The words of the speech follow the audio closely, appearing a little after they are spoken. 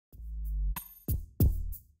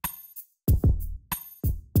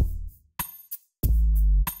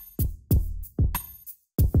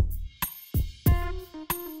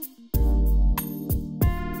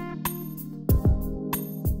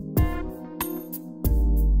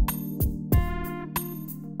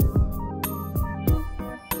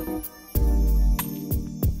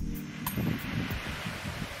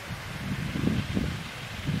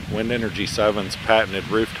WindEnergy7's patented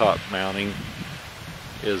rooftop mounting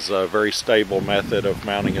is a very stable method of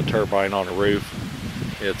mounting a turbine on a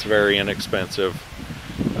roof. It's very inexpensive.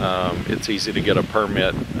 It's easy to get a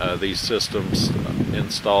permit. These systems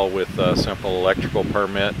install with a simple electrical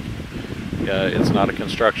permit. It's not a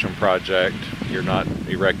construction project. You're not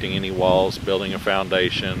erecting any walls, building a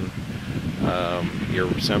foundation.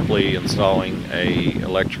 You're simply installing a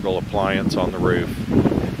electrical appliance on the roof.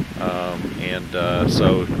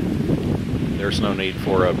 So there's no need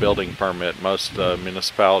for a building permit. Most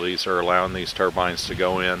municipalities are allowing these turbines to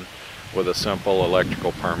go in with a simple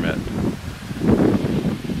electrical permit.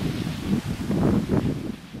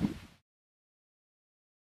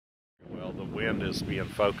 Well, the wind is being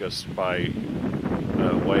focused by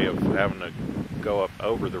way of having to go up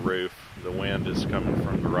over the roof. The wind is coming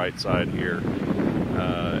from the right side here.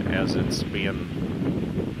 As it's being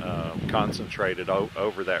concentrated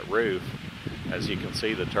over that roof, as you can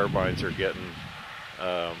see, the turbines are getting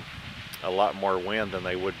a lot more wind than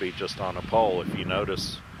they would be just on a pole. If you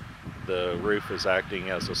notice, the roof is acting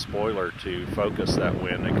as a spoiler to focus that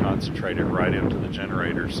wind and concentrate it right into the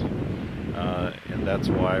generators. And that's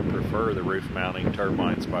why I prefer the roof mounting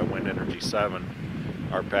turbines by WindEnergy7.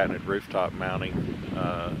 Our patented rooftop mounting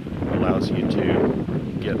allows you to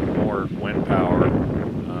get more wind power,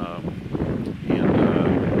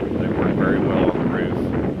 and they work very well on the roof.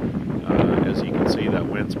 As you can see, that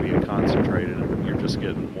wind's being concentrated, and you're just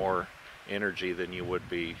getting more energy than you would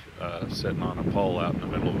be sitting on a pole out in the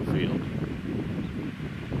middle of a field.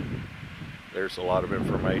 There's a lot of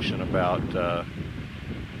information about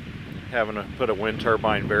having to put a wind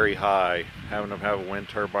turbine very high, having to have a wind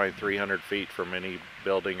turbine 300 feet from any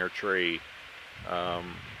building or tree.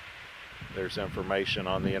 There's information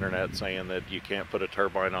on the internet saying that you can't put a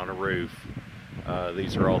turbine on a roof.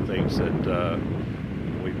 These are all things that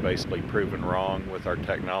we've basically proven wrong with our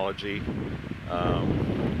technology.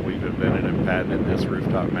 We've invented and patented this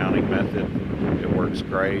rooftop mounting method. It works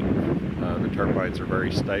great. The turbines are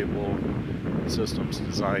very stable. The system's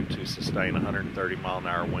designed to sustain 130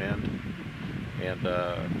 mile-an-hour wind. And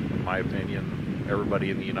in my opinion, everybody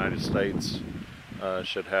in the United States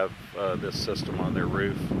should have this system on their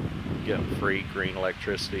roof, getting free green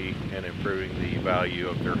electricity and improving the value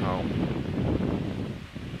of their home.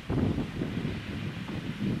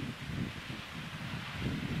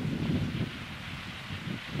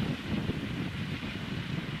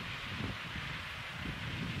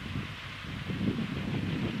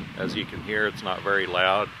 As you can hear, it's not very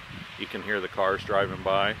loud. You can hear the cars driving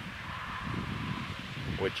by,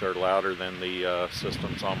 which are louder than the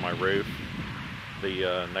systems on my roof.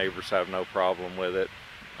 The neighbors have no problem with it.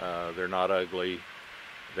 They're not ugly,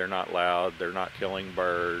 they're not loud, they're not killing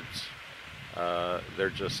birds.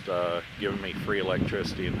 They're just giving me free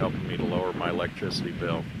electricity and helping me to lower my electricity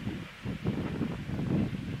bill.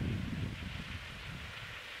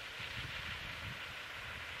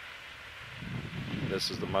 This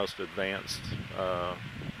is the most advanced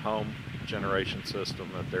home generation system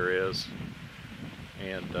that there is,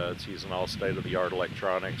 and it's using all state-of-the-art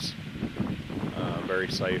electronics, very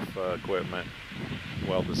safe equipment,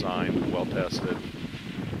 well designed, well tested,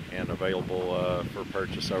 and available for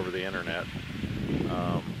purchase over the internet.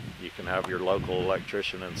 You can have your local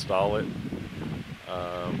electrician install it. You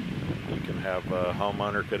can have a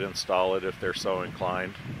homeowner could install it if they're so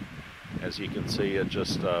inclined. As you can see, it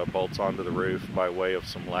just bolts onto the roof by way of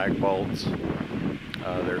some lag bolts.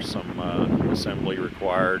 There's some assembly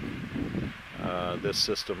required. This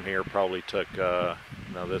system here probably took, now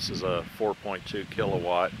this is a 4.2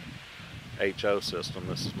 kilowatt HO system.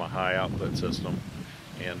 This is my high output system.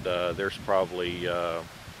 And there's probably, I'd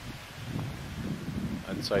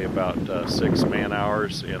say about 6 man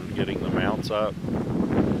hours in getting the mounts up.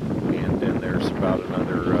 And then there's about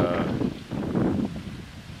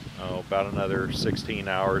another 16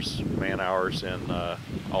 man hours in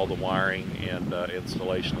all the wiring and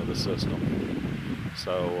installation of the system.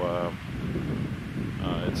 So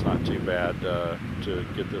it's not too bad to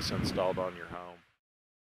get this installed on your home.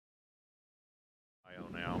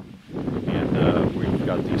 Now, and we've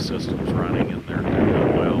got these systems running, and they're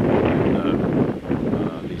doing well.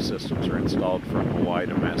 And, these systems are installed from Hawaii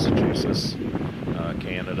to Massachusetts,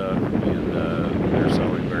 Canada, and they're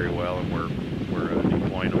selling very well, and we're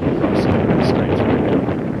deploying them across the United States right now.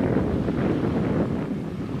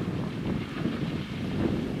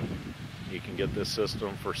 You can get this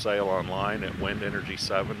system for sale online at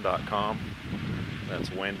windenergy7.com. That's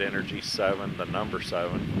WindEnergy7, the number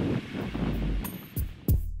 7.